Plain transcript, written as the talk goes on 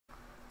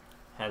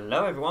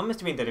Hello everyone,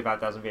 Mr.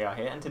 Bean35000 VR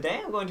here, and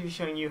today I'm going to be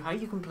showing you how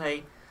you can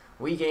play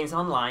Wii games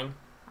online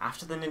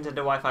after the Nintendo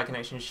Wi-Fi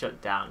connection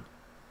shut down,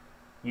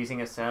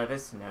 using a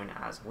service known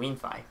as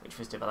Wiimmfi, which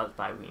was developed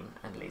by Wiim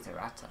and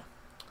Laserata.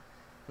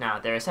 Now,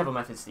 there are several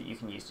methods that you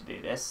can use to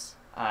do this.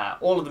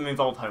 All of them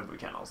involve Homebrew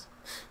channels,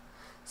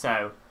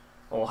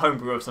 or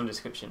Homebrew of some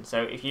description.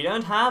 So if you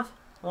don't have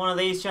one of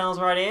these channels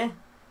right here,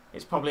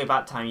 it's probably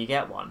about time you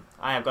get one.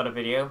 I have got a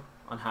video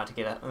on how to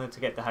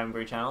get the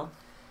Homebrew channel.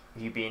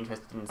 If you'd be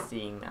interested in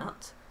seeing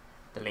that,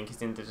 the link is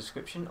in the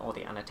description or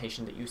the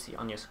annotation that you see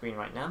on your screen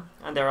right now.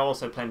 And there are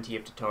also plenty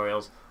of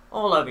tutorials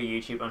all over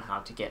YouTube on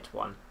how to get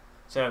one.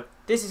 So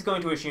this is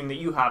going to assume that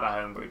you have a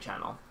Homebrew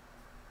channel.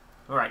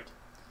 Right,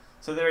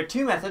 so there are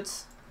two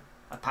methods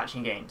of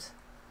patching games.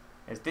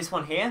 There's this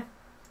one here,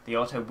 the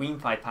auto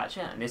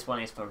Wiimmfi-Patcher, and this one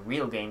is for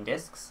real game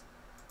discs.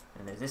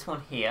 And there's this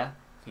one here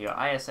for your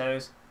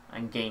ISOs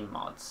and game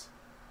mods.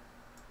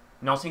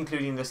 Not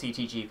including the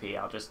CTGP,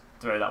 I'll just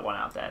throw that one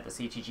out there. The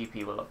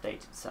CTGP will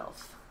update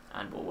itself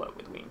and will work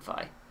with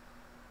Wiimmfi.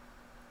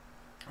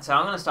 So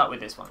I'm going to start with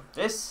this one.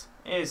 This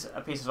is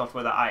a piece of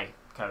software that I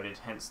coded,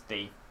 hence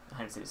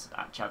it's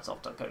at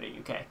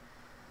chadsoft.co.uk.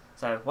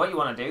 So what you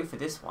want to do for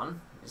this one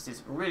is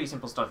this really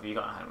simple stuff if you've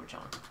got a Homebrew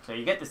channel. So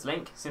you get this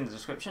link, it's in the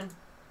description.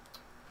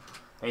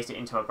 Paste it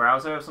into a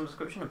browser of some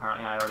description,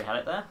 apparently I already had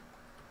it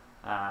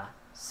there.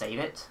 Save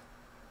it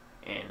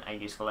in a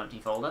useful empty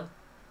folder.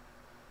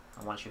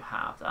 And once you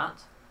have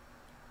that,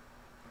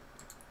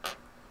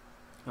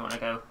 you want to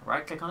go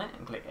right click on it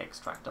and click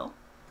Extract All.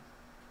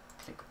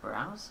 Click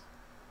Browse.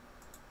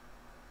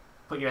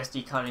 Put your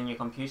SD card in your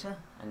computer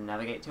and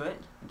navigate to it.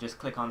 And just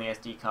click on the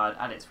SD card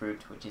at its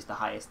root, which is the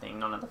highest thing,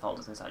 none of the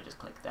folders inside, just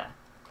click there.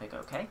 Click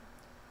OK.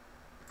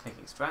 Click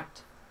Extract.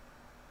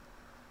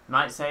 It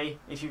might say,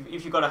 if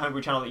you've got a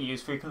Homebrew channel that you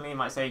use frequently, it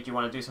might say, do you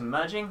want to do some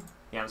merging?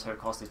 The answer of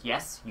course is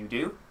yes, you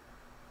do.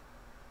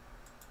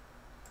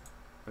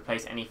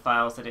 Replace any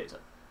files that it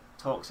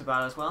talks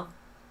about as well.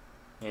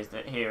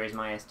 Here is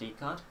my SD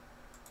card.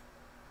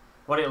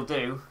 What it'll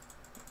do,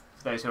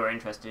 for those who are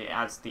interested, it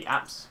adds the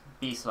apps,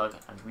 bslug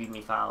and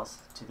readme files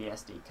to the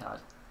SD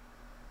card,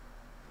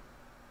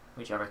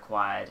 which are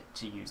required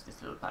to use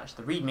this little patch.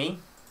 The readme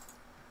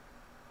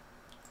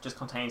just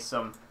contains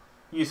some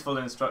useful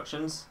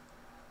instructions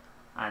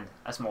and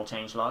a small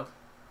changelog.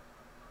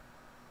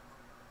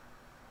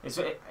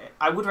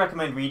 I would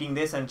recommend reading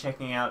this and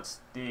checking out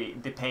the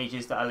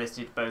pages that are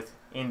listed both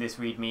in this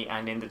readme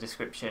and in the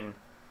description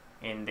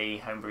in the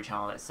Homebrew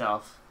channel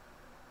itself.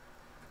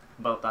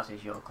 But that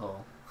is your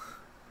call.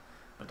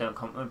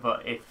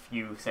 But if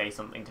you say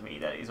something to me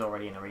that is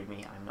already in a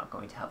readme, I'm not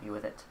going to help you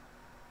with it.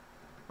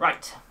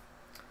 Right.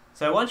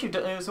 So once you've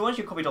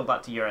copied all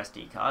that to your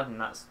SD card, and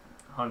that's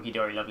hunky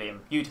dory, lovely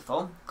and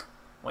beautiful,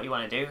 what you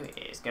want to do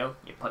is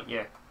you put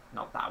your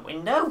not that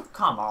window.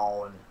 Come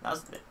on.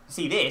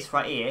 See, this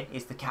right here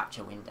is the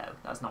capture window.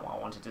 That's not what I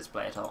wanted to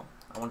display at all.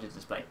 I wanted to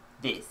display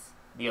this,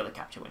 the other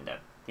capture window,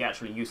 the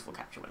actually useful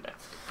capture window.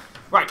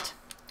 Right.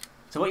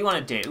 So what you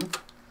want to do,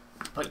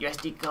 put your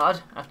SD card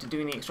after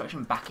doing the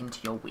extraction back into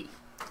your Wii,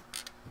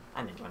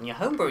 and then run your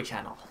Homebrew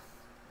channel.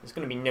 There's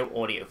going to be no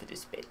audio for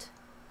this bit.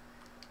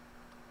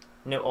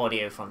 No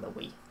audio from the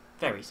Wii.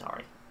 Very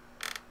sorry.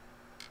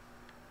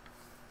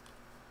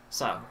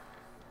 So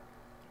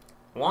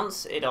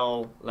once it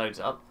all loads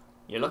up,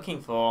 you're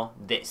looking for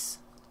this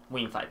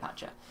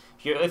Wiimmfi-Patcher.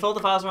 If all the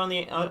files are on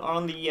the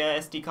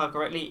SD card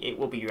correctly, it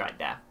will be right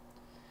there.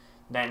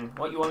 Then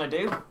what you want to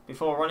do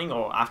before running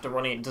or after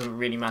running, it doesn't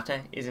really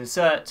matter, is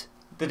insert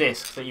the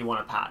disk that you want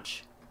to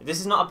patch.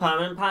 This is not a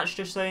permanent patch,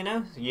 just so you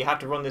know. You have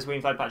to run this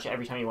Wiimmfi-Patcher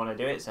every time you want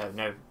to do it. So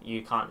no,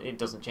 you can't. It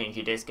doesn't change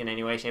your disk in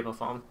any way, shape, or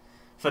form.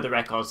 For the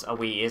records, a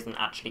Wii isn't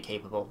actually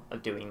capable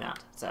of doing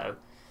that. So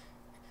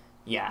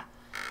yeah.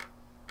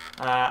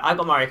 I've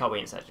got Mario Kart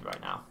Wii inserted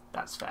right now.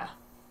 That's fair.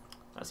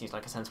 That seems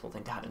like a sensible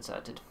thing to have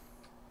inserted.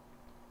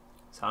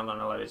 So I'm going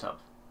to load it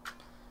up.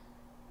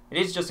 It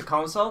is just a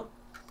console.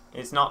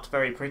 It's not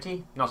very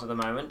pretty. Not at the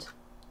moment.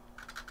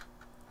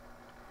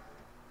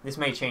 This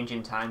may change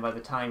in time. By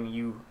the time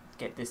you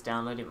get this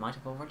download, it might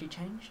have already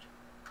changed.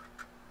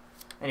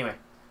 Anyway,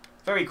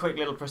 very quick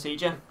little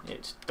procedure.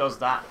 It does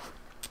that.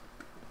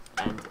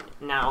 And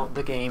now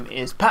the game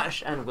is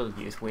patched and will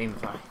use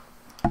Wiimmfi.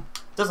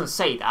 Doesn't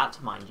say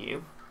that, mind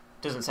you.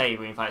 Doesn't say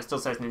Wiimmfi, it still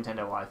says Nintendo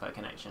Wi-Fi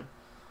connection.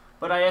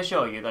 But I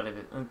assure you that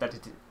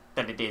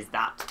it is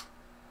that.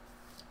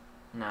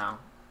 Now,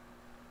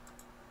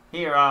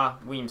 here are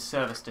Wiim's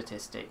server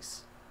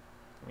statistics.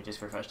 Let me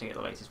just refresh to get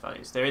the latest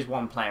values. There is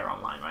one player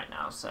online right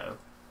now, so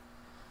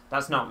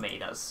that's not me,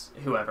 that's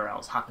whoever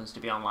else happens to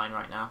be online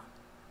right now.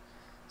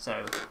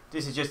 So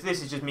this is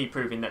just me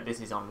proving that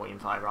this is on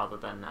Wiimmfi rather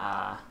than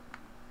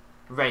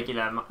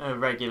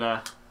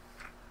regular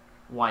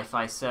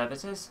Wi-Fi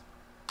services.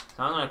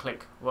 So I'm going to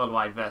click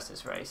Worldwide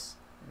versus Race.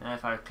 Now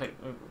if I click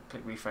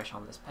refresh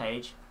on this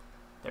page,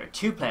 there are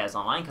 2 players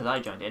online because I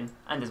joined in,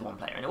 and there's 1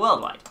 player in it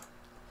worldwide.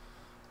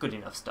 Good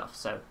enough stuff.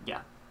 So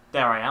yeah,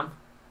 there I am.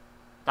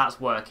 That's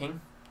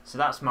working. So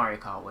that's Mario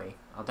Kart Wii.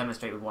 I'll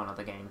demonstrate with one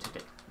other game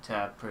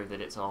to prove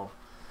that it's all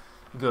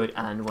good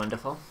and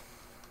wonderful.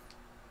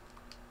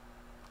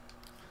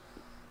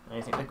 I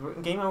think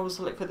the game I will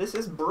select for this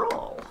is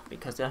Brawl,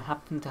 because I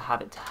happen to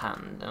have it to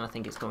hand, and I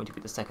think it's going to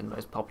be the second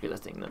most popular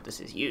thing that this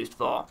is used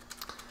for.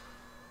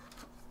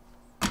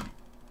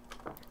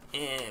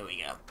 Here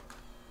we go.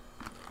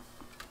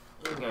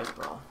 Here goes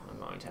Brawl. I'm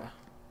going to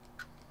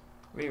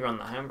rerun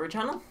the Homebrew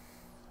Channel.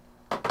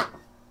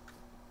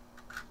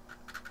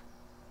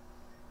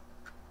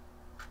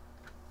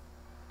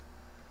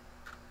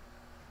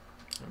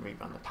 And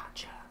rerun the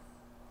Patcher.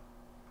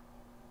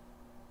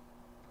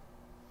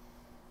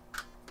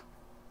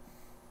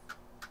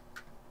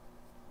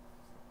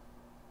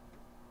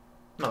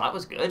 Well, that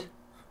was good.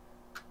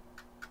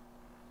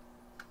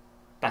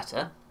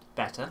 Better.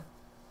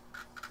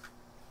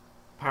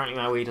 Apparently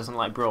my Wii doesn't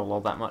like Brawl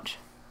all that much.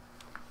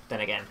 Then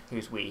again,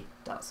 whose Wii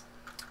does?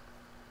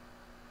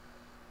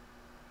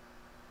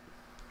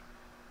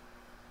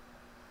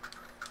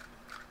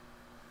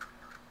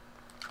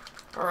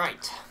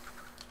 Alright.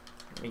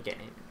 Let me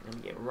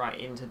get right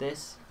into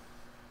this.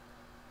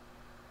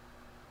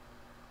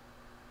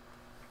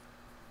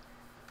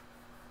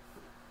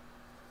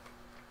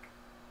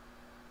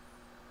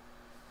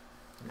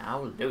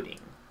 Now loading.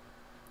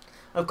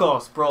 Of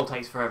course, Brawl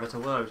takes forever to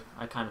load.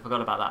 I kind of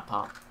forgot about that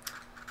part.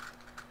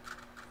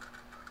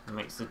 It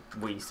makes the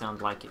Wii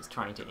sound like it's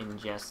trying to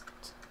ingest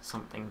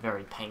something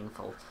very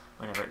painful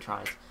whenever it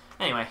tries.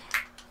 Anyway,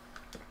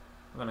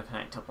 I'm going to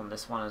connect up on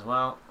this one as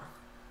well.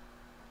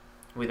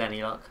 With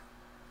any luck.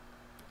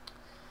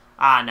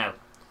 Ah, no.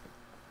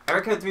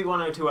 Error code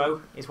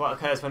 31020 is what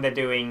occurs when they're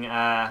doing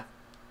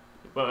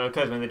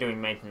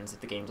maintenance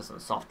if the game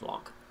doesn't soft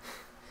lock.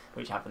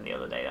 Which happened the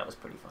other day. That was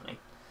pretty funny.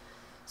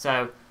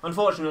 So,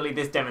 unfortunately,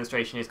 this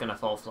demonstration is going to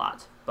fall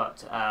flat,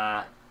 but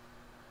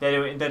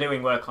they're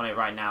doing work on it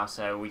right now,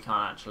 so I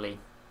can't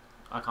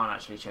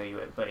actually show you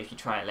it. But if you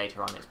try it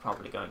later on, it's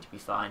probably going to be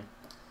fine.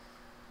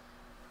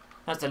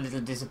 That's a little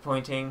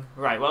disappointing.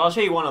 Right, well, I'll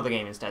show you one other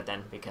game instead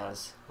then,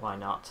 because why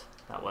not?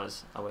 That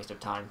was a waste of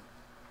time.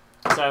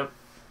 So,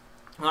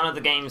 one of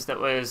the games that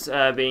was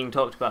being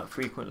talked about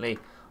frequently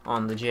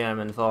on the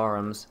German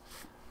forums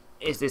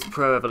is this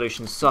Pro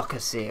Evolution Soccer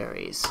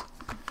series.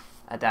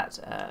 That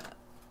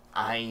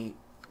I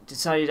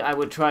decided I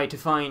would try to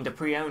find a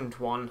pre-owned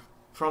one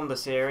from the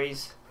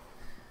series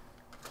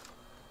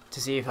to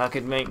see if I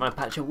could make my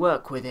patcher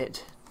work with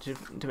it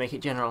to make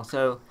it general.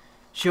 So,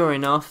 sure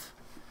enough,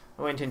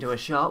 I went into a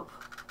shop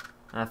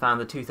and I found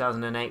the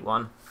 2008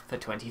 one for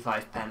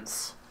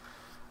 25p.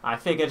 I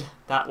figured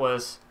that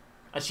was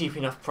a cheap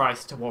enough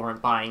price to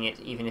warrant buying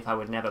it, even if I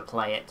would never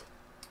play it.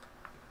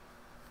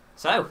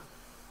 So,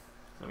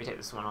 let me take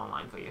this one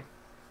online for you.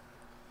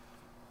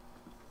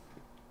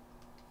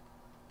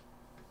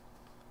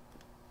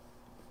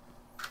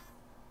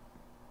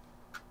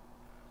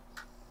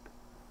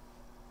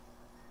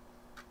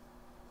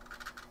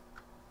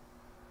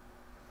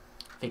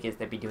 Figures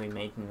they'd be doing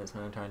maintenance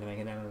when I'm trying to make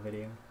a demo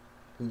video.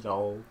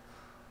 Lol.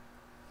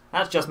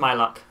 That's just my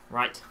luck,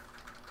 right?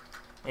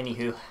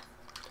 Anywho.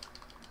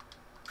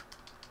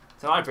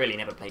 So I've really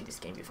never played this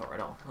game before at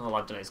all. All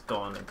I've done is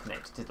gone and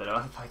connected to the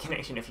Wi-Fi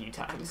connection a few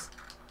times.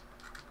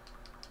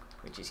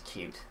 Which is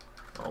cute.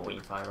 Or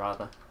Wiimmfi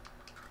rather.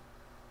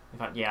 In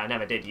fact, yeah, I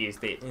never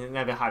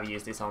have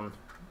used this on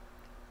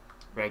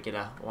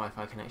regular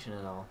Wi-Fi connection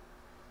at all.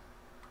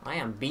 I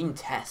am being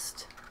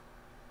test.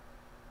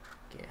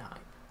 Get hype.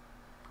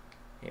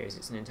 Here is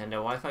its Nintendo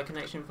Wi-Fi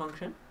connection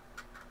function.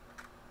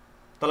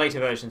 The later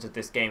versions of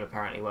this game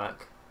apparently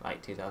work,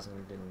 like 2000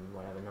 and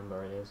whatever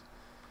number it is.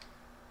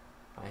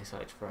 I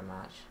select for a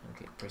match and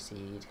click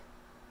proceed.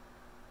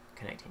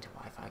 Connecting to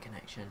Wi-Fi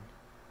connection.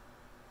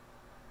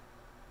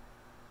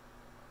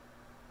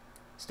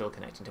 Still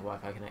connecting to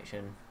Wi-Fi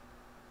connection.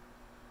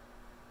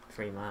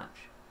 Free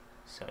match.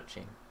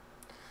 Searching.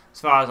 As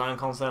far as I'm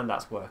concerned,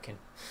 that's working.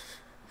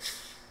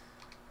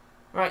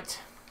 Right.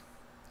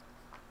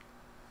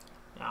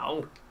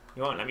 No,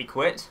 you won't let me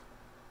quit.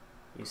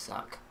 You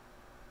suck.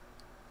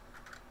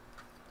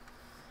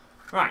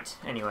 Right,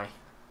 anyway.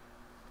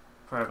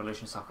 Pro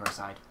Evolution Soccer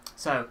aside.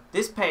 So,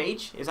 this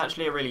page is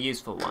actually a really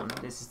useful one.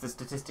 This is the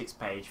statistics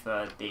page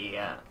for the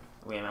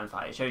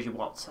Wiimmfi. It shows you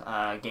what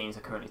games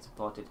are currently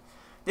supported.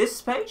 This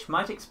page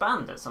might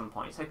expand at some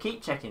point, so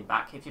keep checking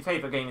back. If your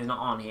favourite game is not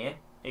on here,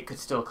 it could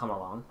still come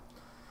along.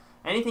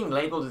 Anything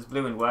labelled as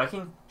blue and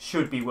working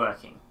should be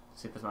working.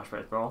 Super Smash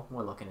Bros. Brawl,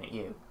 we're looking at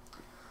you.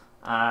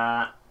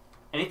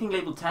 Anything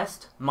labelled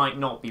test might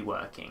not be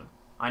working.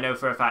 I know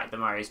for a fact that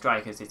Mario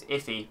Strikers is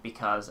iffy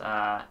because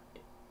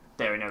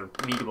there are no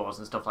leaderboards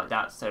and stuff like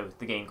that, so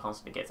the game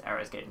constantly gets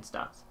errors getting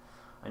stats.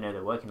 I know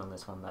they're working on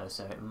this one though,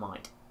 so it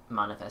might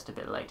manifest a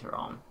bit later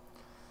on.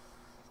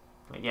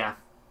 But yeah,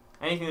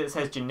 anything that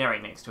says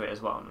generic next to it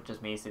as well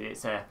just means that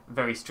it's a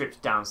very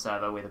stripped down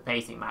server with a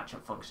basic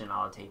matchup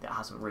functionality that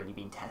hasn't really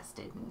been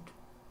tested and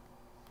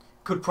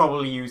could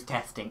probably use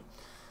testing.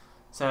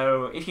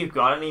 So if you've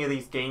got any of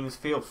these games,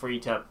 feel free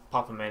to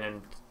pop them in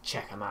and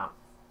check them out.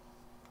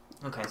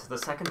 Okay, so the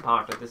second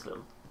part of this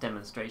little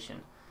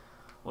demonstration,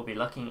 we'll be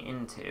looking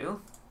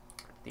into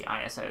the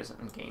ISOs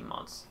and game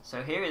mods.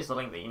 So here is the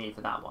link that you need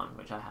for that one,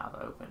 which I have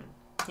open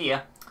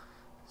here.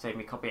 Save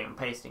me copying and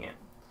pasting it.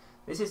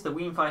 This is the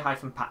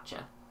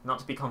Wiimmfi-Patcher, not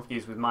to be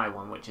confused with my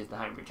one, which is the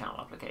Homebrew Channel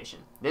application.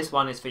 This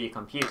one is for your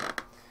computer.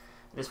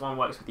 This one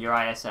works with your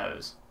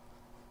ISOs.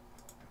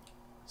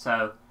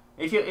 So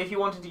if you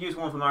wanted to use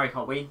one for Mario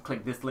Kart Wii,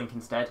 click this link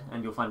instead,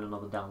 and you'll find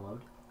another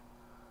download.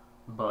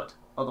 But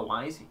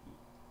otherwise,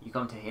 you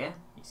come to here,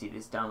 you see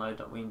this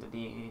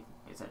download.wiimmfi,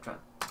 etc.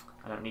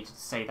 I don't need to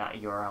say that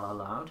URL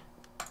aloud.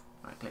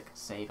 Right click,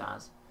 save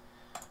as.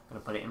 I'm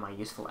going to put it in my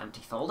useful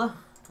empty folder,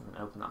 and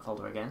then open that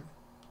folder again.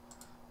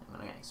 I'm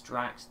going to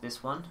extract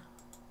this one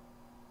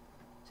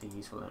to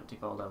useful empty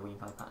folder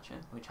Wiimmfi-Patcher,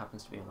 which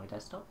happens to be on my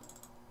desktop.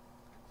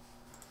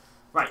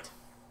 Right,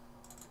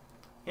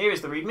 here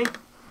is the README.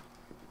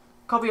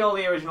 Copy all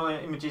the original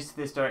images to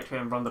this directory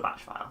and run the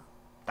batch file.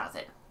 That's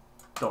it.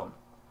 Done.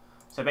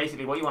 So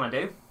basically what you want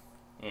to do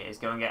is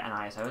go and get an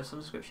ISO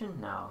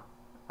subscription. Now,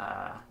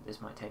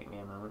 this might take me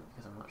a moment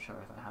because I'm not sure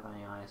if I have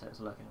any ISOs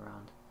lurking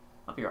around.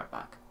 I'll be right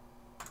back.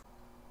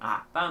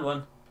 Ah, found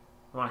one.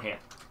 The one here.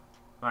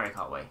 Mario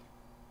Kart Wii.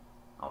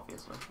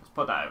 Obviously. Let's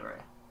put that over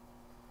here.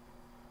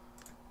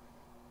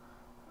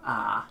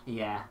 Ah,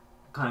 yeah.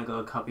 Kind of got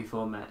a copy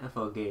for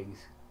gigs.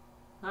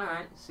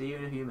 Alright, see you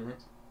in a few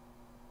minutes.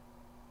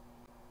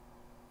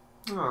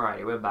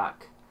 Alrighty, we're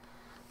back.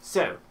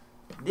 So,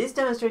 this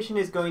demonstration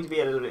is going to be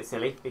a little bit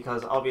silly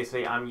because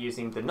obviously I'm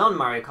using the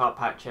non-Mario Kart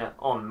patcher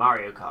on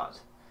Mario Kart.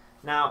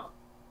 Now,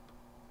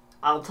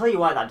 I'll tell you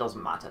why that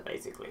doesn't matter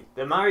basically.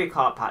 The Mario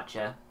Kart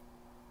patcher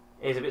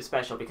is a bit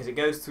special because it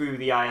goes through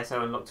the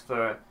ISO and looks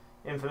for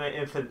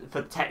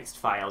for text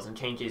files and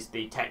changes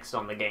the text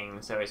on the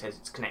game so it says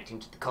it's connecting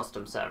to the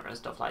custom server and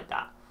stuff like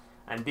that.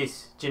 And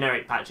this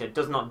generic patcher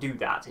does not do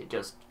that, it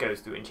just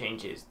goes through and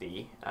changes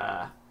the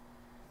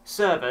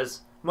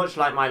servers, much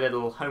like my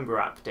little homebrew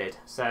app did,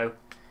 so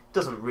it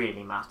doesn't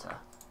really matter.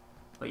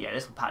 But yeah,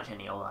 this will patch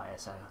any old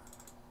ISO.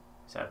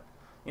 So,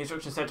 the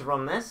instructions said to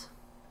run this.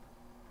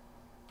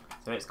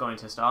 So it's going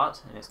to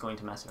start, and it's going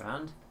to mess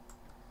around.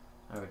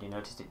 I already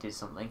noticed it did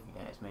something.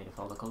 Yeah, it's made a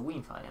folder called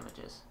Wiimmfi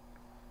images,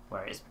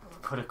 where it's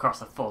put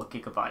across a 4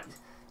 GB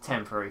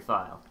temporary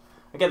file.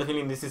 I get the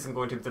feeling this isn't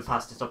going to be the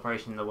fastest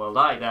operation in the world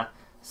either,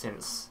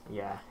 since,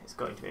 yeah, it's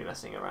going to be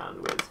messing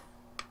around with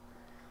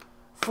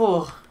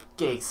 4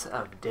 gigs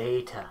of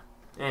data.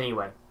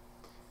 Anyway,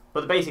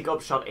 but the basic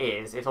upshot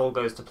is, if all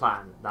goes to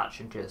plan, that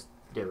should just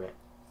do it.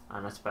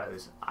 And I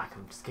suppose I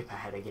can skip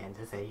ahead again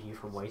to save you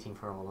from waiting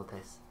for all of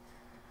this.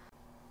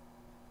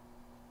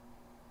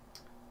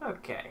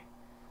 Okay,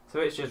 so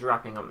it's just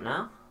wrapping up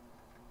now,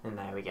 and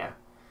there we go.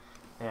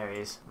 There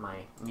is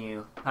my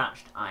new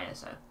patched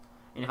ISO.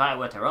 And if I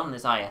were to run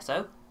this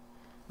ISO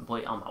and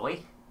put it on my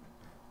Wii,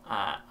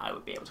 I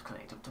would be able to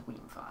connect up to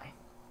Wiimmfi.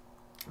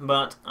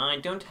 But I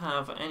don't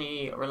have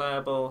any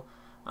reliable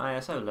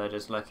ISO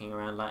loaders lurking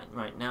around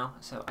right now,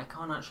 so I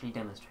can't actually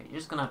demonstrate. You're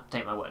just going to have to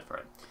take my word for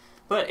it.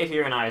 But if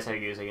you're an ISO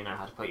user, you know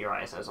how to put your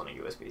ISOs on a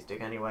USB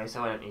stick anyway,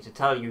 so I don't need to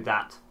tell you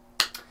that.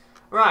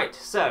 Right,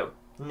 so,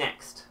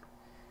 next.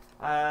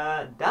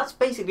 That's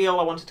basically all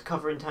I wanted to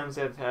cover in terms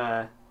of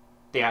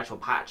the actual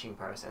patching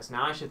process.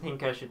 Now I should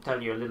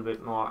tell you a little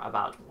bit more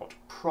about what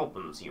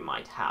problems you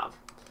might have.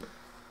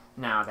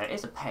 Now there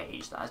is a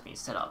page that has been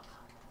set up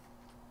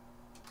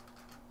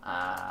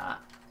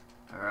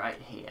right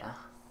here,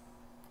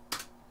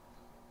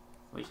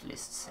 which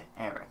lists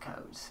error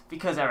codes,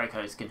 because error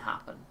codes can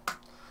happen.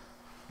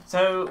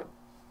 So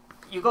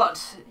you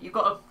got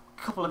a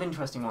couple of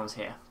interesting ones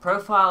here.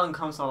 Profile and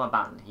console are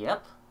banned.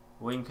 Yep,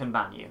 Wim can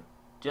ban you.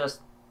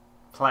 Just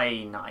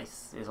play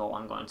nice is all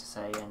I'm going to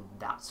say, and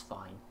that's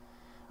fine.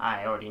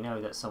 I already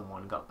know that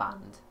someone got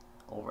banned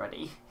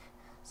already,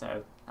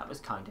 so that was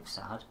kind of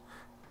sad.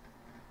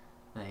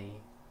 They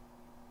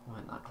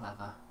weren't that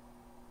clever.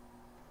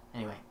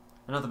 Anyway,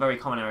 another very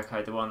common error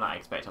code, the one that I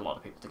expect a lot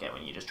of people to get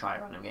when you just try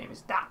a random game,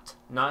 is that.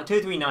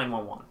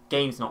 23911.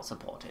 Games not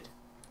supported.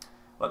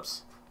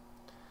 Whoops.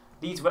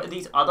 These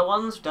other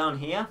ones down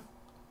here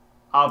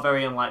are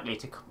very unlikely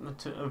to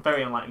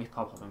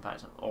pop up. In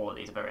fact, all of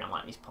these are very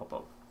unlikely to pop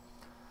up.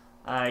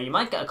 You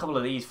might get a couple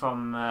of these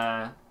from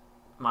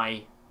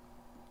my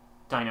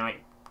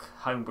dynamic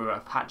homebrew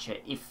patcher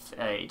if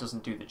it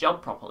doesn't do the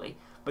job properly,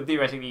 but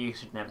theoretically you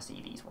should never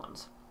see these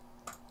ones.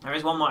 There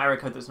is one more error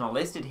code that's not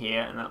listed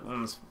here, and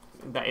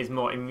that is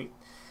more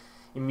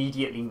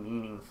immediately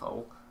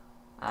meaningful.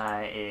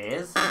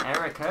 Is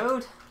error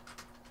code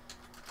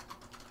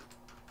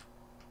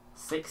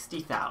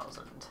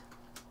 60,000.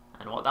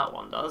 And what that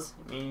one does,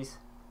 it means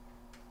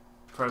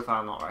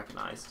profile not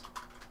recognized,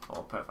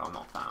 or profile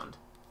not found.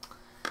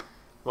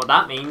 What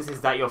that means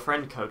is that your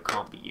friend code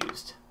can't be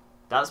used.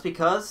 That's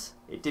because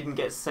it didn't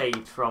get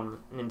saved from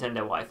Nintendo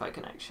Wi-Fi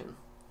connection.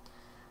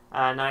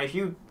 Now if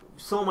you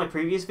saw my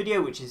previous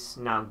video, which is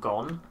now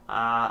gone,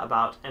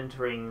 about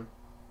entering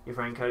your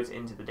friend codes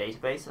into the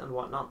database and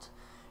whatnot,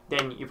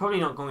 then you're probably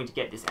not going to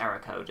get this error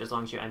code as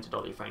long as you entered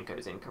all your friend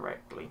codes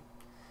incorrectly.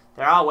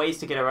 There are ways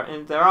to get around,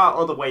 and there are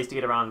other ways to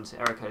get around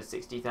error code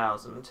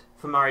 60,000.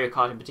 For Mario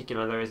Kart in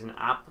particular, there is an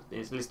app.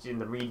 It's listed in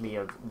the README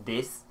of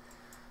this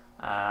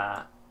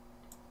that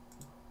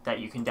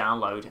you can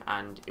download,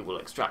 and it will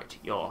extract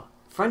your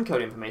friend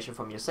code information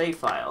from your save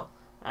file,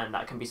 and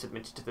that can be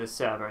submitted to the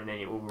server, and then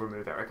it will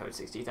remove error code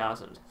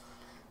 60,000.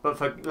 But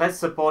for less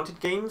supported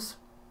games,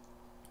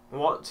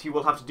 what you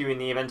will have to do in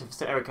the event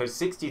of error code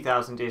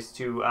 60,000 is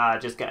to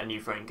just get a new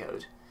friend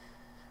code.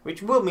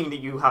 Which will mean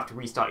that you have to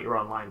restart your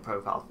online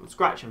profile from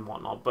scratch and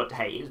whatnot, but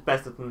hey, it's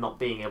better than not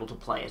being able to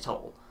play at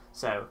all.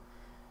 So,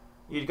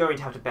 you're going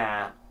to have to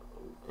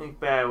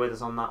bear with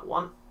us on that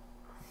one.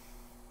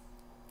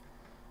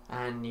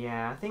 And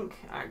yeah, I think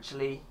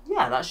actually,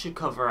 yeah, that should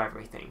cover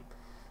everything.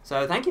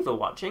 So thank you for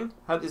watching.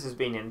 Hope this has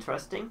been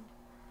interesting.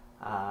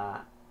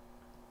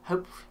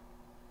 Hope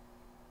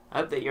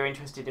that you're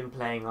interested in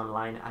playing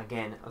online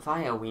again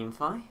via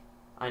Wiimmfi.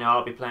 I know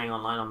I'll be playing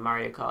online on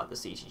Mario Kart, the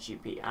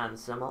CTGP, and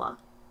similar.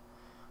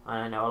 And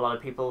I know a lot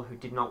of people who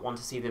did not want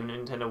to see the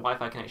Nintendo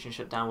Wi-Fi connection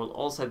shut down will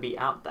also be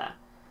out there.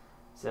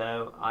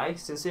 So I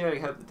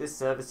sincerely hope that this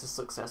service is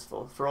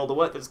successful. For all the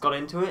work that's gone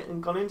into it,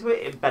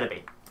 it better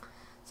be.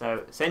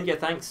 So send your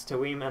thanks to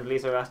Wiim and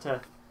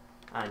Lizarata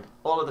and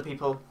all of the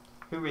people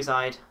who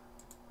reside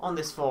on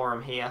this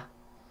forum here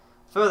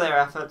for their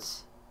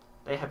efforts.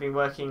 They have been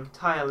working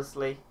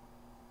tirelessly.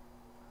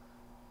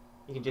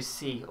 You can just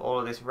see all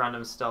of this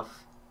random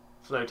stuff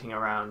floating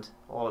around,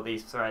 all of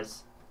these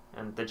threads,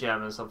 and the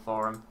German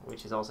subforum,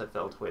 which is also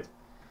filled with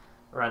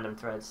random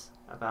threads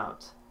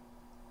about,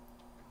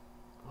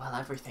 well,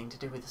 everything to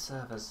do with the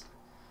servers.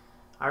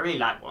 I really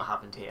like what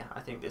happened here. I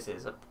think this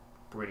is a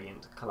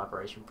brilliant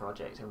collaboration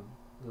project, and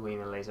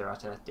Wiim and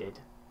Lizarata did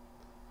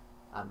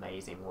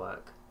amazing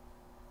work.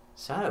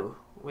 So,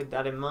 with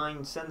that in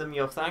mind, send them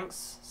your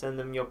thanks, send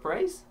them your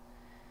praise,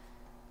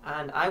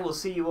 and I will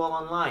see you all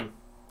online.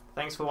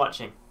 Thanks for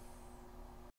watching.